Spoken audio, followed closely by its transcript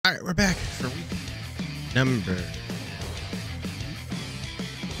All right, we're back for week number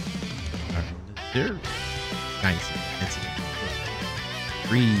 0. Dynasty.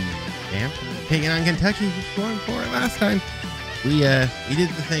 NCAA. Revamp. Taking on Kentucky. Who's going for it last time? We did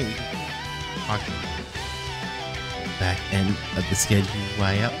the thing. We talked about the back end of the schedule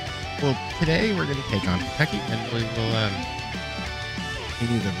way up. Well, today we're going to take on Kentucky, and we will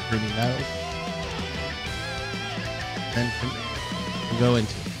continue the recruiting battle. Then from there, we'll go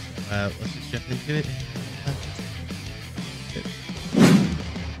into it. Let's just jump into it. Okay.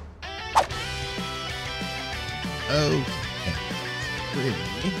 Really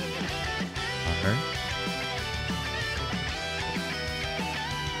are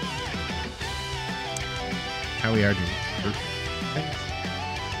how we are doing. Okay.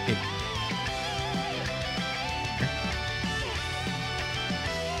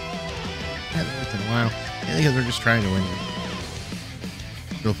 Haven't worked in a while. I think we're just trying to win.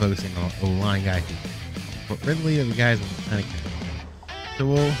 Still focusing on O-line guy who Ridley of the guys with kind of care. So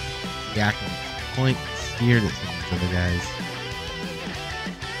we'll yak points here to some of these other guys.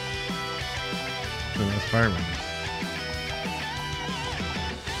 For the most part,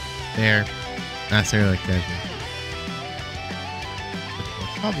 there, not necessarily like guys.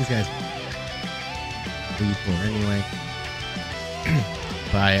 All these guys lead for anyway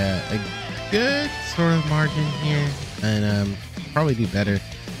by a good sort of margin here, and probably do better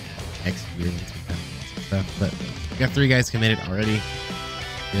next year once we kind of get some stuff. But we got 3 guys committed already.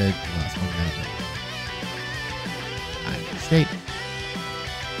 Good. We lost 1 guy. Iowa State.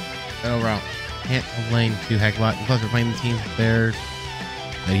 But overall, can't complain too heck a lot. And plus, we're playing the team there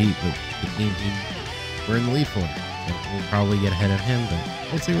that the team we're in the lead for. So we'll probably get ahead of him,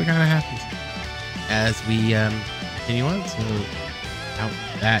 but we'll see what kind of happens as we continue on. So out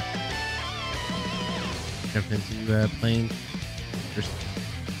that, jump into playing first.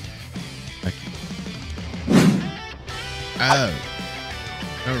 Oh,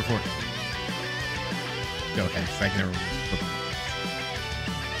 number 14. Go ahead, so I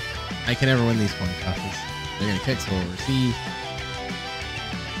can never win these coin tosses. They're gonna kick, so we'll receive.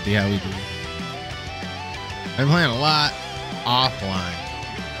 See how we do. I'm playing a lot offline,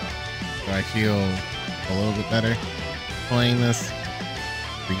 so I feel a little bit better playing this.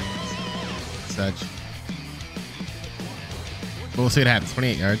 Greens, such. But we'll see what happens.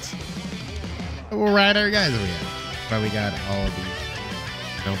 28 yards. But we'll ride our guys over here. That's why we got all of these.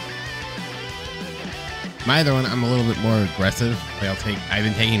 You know? My other one, I'm a little bit more aggressive. Like I've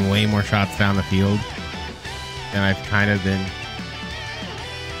been taking way more shots down the field than I've kind of been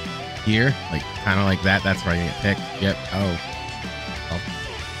here, like kind of like that. That's where I get picked. Yep. Oh.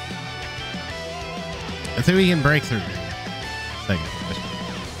 Let's see if we can break through. Second position.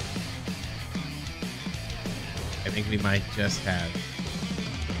 I think we might just have.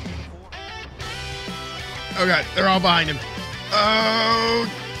 Oh god, they're all behind him. Oh,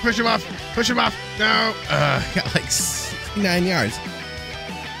 push him off. Push him off. No. Got like 69 yards.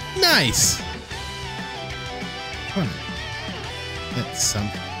 Nice. Huh. That's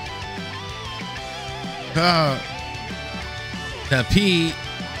something. Oh, the P.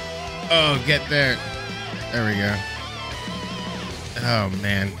 Oh, get there. There we go. Oh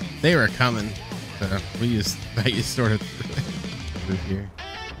man, they were coming. So I just sort of threw here.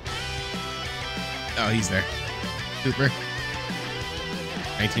 Oh, he's there. Super.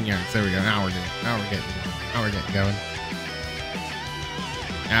 19 yards. There we go. Now we're getting going.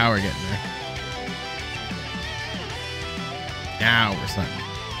 Now we're getting there. Now we're starting to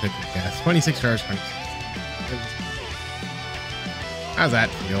pick the gas. 26 yards. 26. How's that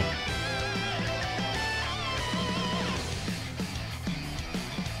feel?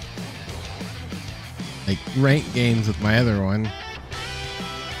 Like ranked games with my other one.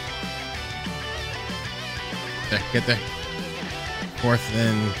 There, get there. 4th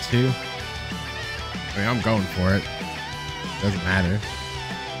and 2. I mean, I'm going for it. Doesn't matter.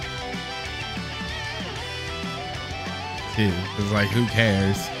 2. Because, like, who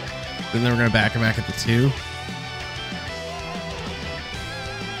cares? Then we're going to back him back at the 2.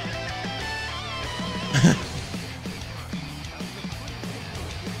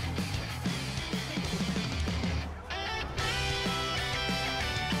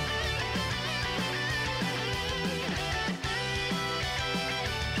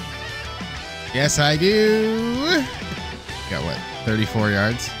 Yes, I do. Got what? 34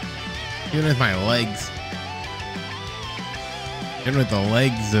 yards. Even with my legs. Even with the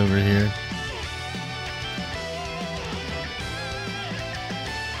legs over here.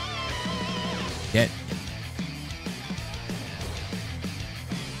 Get.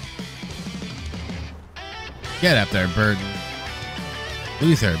 Get up there, Burden.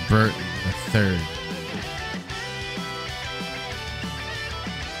 Luther Burton the third.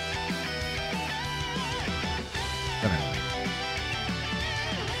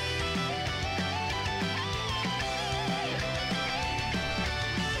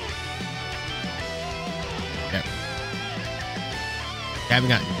 Yep. I haven't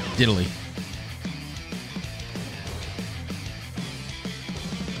gotten diddly.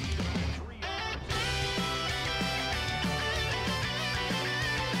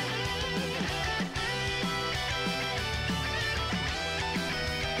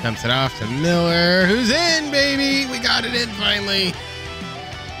 Dumps it off to Miller, who's in, baby. We got it in finally.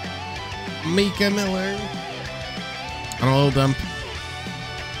 Mika Miller on a little dump.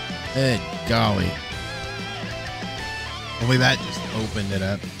 Good golly. Hopefully that just opened it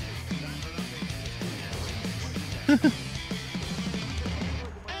up.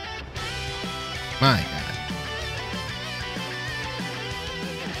 My God.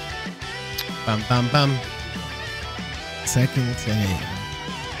 Bum, bum, bum. Second today.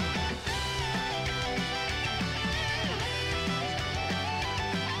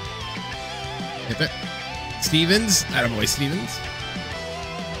 Hit that. Stevens. Attaboy, Stevens.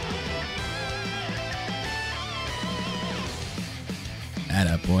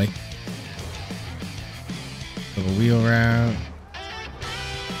 Attaboy. Little wheel route.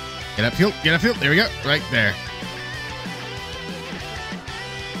 Get upfield. Get upfield. There we go. Right there.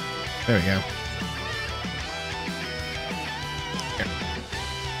 There we go. Here.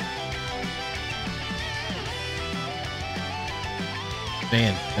 Stay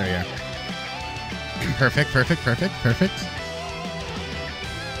in. There we go. Perfect, perfect, perfect, perfect.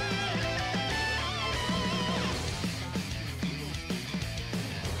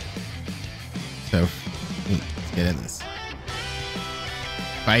 So, let's get in this.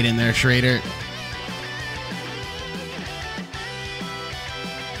 Fight in there, Schrader.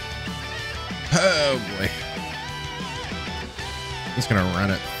 Oh boy. I'm just gonna run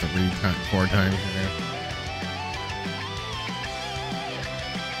it 4 times in there.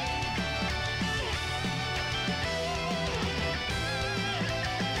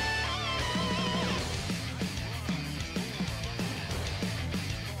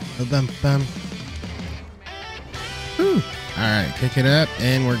 Bum, bum. Whew. All right, kick it up,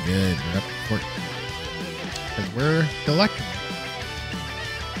 and we're good. We're up to 14 because we're delectable.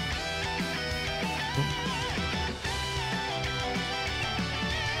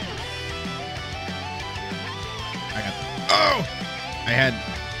 Oh! I had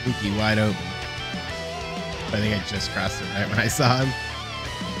Mookie wide open. I think I just crossed it right when I saw him.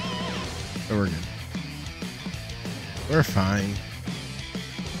 So we're good. We're fine.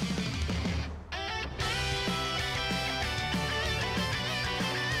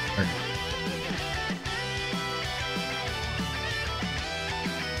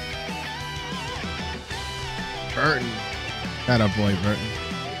 Burton. Attaboy, Burton.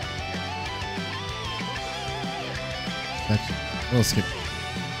 We'll skip.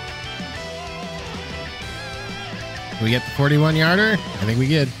 Can we get the 41-yarder? I think we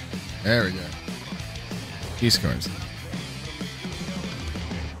did. There we go. 2 scores.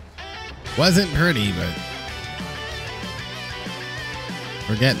 Wasn't pretty, but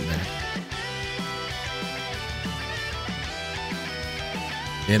we're getting there.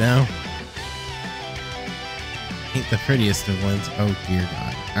 You know? Ain't the prettiest of ones. Oh, dear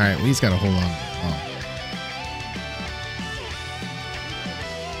God. All right, we just got to hold on to the ball.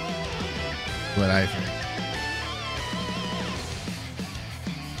 What I think.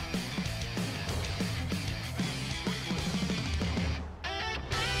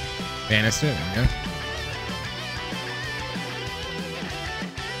 Bannister, there we go.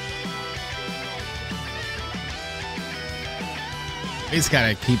 We just got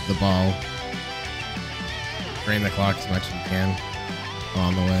to keep the ball. Drain the clock as much as we can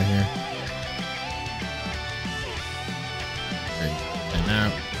along the way here. And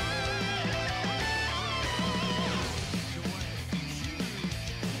now.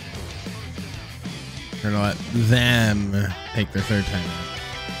 We're going to let them take their 3rd time out.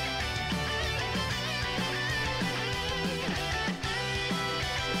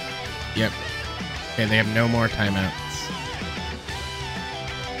 Yep. Okay, they have no more timeouts.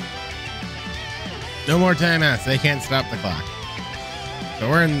 No more timeouts. They can't stop the clock. So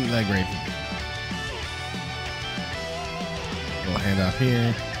we're in the great position. Little handoff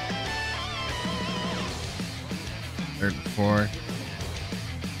here. 3rd and 4.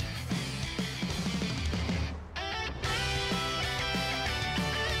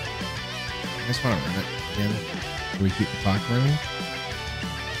 I just want to run it again. Do we keep the clock running?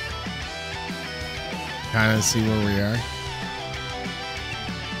 Kind of see where we are.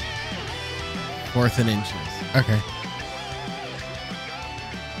 4th and inches. Okay.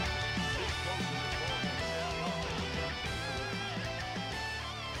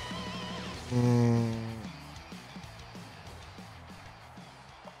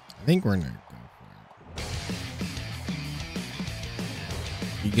 I think we're gonna go for it.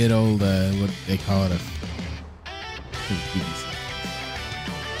 You get old, what they call it,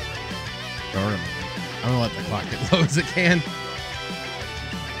 I'm gonna let the clock get low as it can.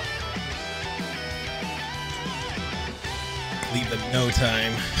 Leave them no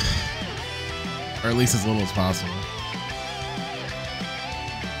time, or at least as little as possible.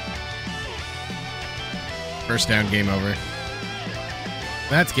 First down, game over.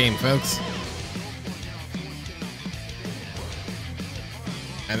 That's game, folks.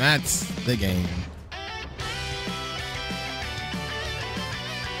 And that's the game.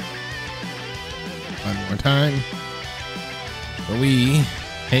 One more time. But we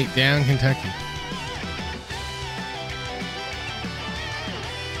take down Kentucky.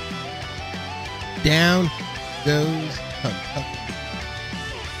 Down goes Kentucky.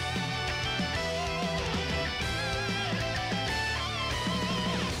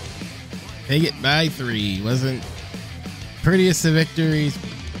 Take it by 3. Wasn't prettiest of victories,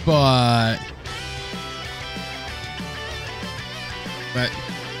 but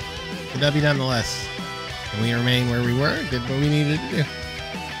the W nonetheless. And we remain where we were, did what we needed to do.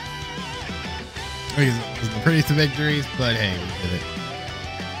 It wasn't the prettiest of victories, but hey, we did it.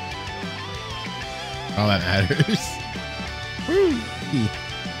 All that matters. Woo!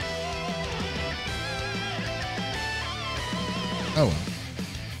 Oh well.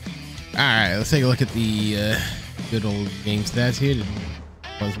 Alright, let's take a look at the good old game stats here.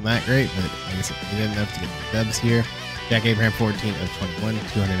 Wasn't that great, but like I said, we did enough to get the dubs here. Jack Abraham, 14 of 21,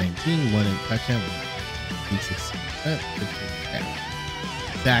 219, 1 in touchdown, 15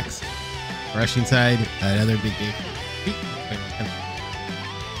 sacks. Rushing side, another big day for Pete.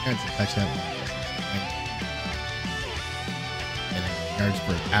 Yards and touchdown. And yards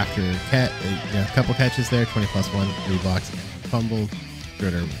per after a couple catches there, 20 plus 1, 3 blocks, and 1 fumble.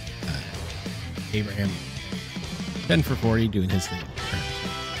 Schroeder, Abraham, 10 for 40, doing his thing.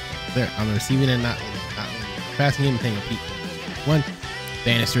 There on the receiving end, not passing him, thing. Pete 1.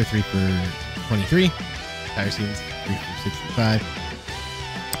 Bannister 3 for 23. Tyler Stevens 3 for 65.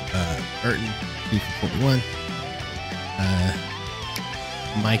 Burton 2 for 41.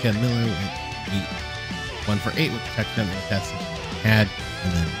 Micah Miller went 1 for 8 with the touchdown that the test had,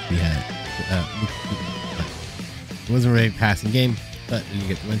 and then we had it wasn't really a passing game, but we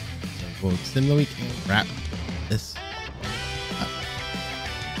get the win. So we'll extend the week and wrap this up.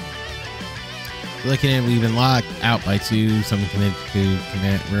 Looking at, we've been locked out by 2. Someone committed to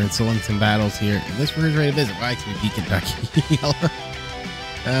commit. We're still in some battles here, and this we're ready to visit. Why? Because we beat Kentucky.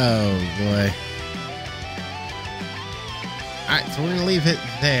 Oh boy. Alright, so we're gonna leave it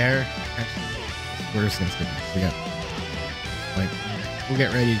there. Actually, we're just gonna skip it. We got we'll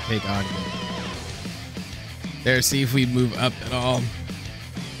get ready to take on there, see if we move up at all.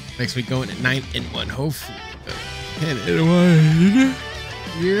 Next week going at 9-1, hopefully. 10-1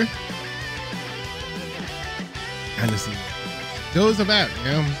 here. Kind of see what goes about, you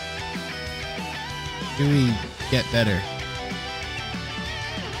know. Do we get better?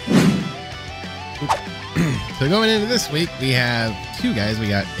 So going into this week, we have 2 guys. We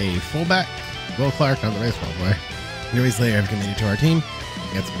got a fullback, Will Clark, on the baseball player. Joey Slater have committed to our team.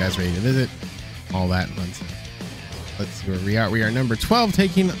 We got some guys ready to visit. All that fun stuff. Let's see where we are. We are number 12,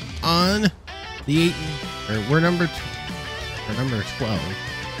 taking on the 8. Or we're number 12,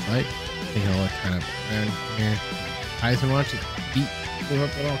 right? Taking a look kind of around here. Eyes and watch it. Beat move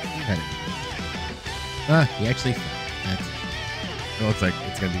up at all. He actually fell. That's it. It looks like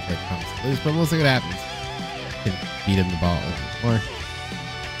it's gonna be quite promising to lose, but we'll see what happens. Can beat him the ball a little more.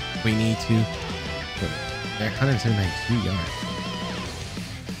 We need to. They're 172 yards.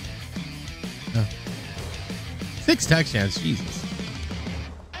 Oh. 6 touchdowns, Jesus.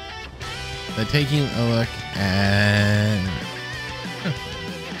 But taking a look at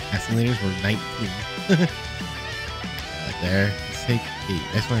passing leaders were 19. There. Let's take 8.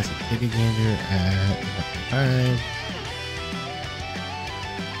 I just want to take a gander at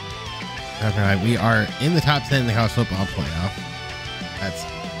 5. We are in the top 10 in the college football playoff. That's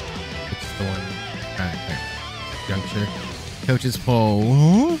which is the one juncture. Coaches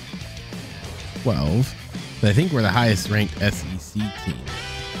poll 12, but I think we're the highest ranked SEC team.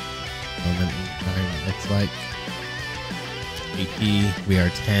 Moment in time, it looks like. AP, we are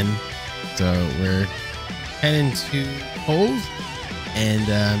 10, so we're 10 in 2 polls and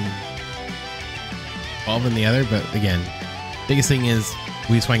 12 in the other. But again, biggest thing is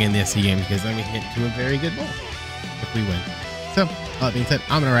we swing in the SC game because then we can get to a very good bowl if we win. So, all that being said,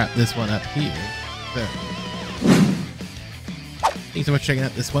 I'm going to wrap this one up here. So, thanks so much for checking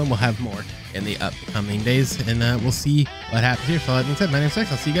out this one. We'll have more in the upcoming days, and we'll see what happens here. So, all that being said, my name's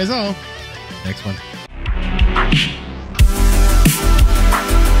Sex. I'll see you guys all next one.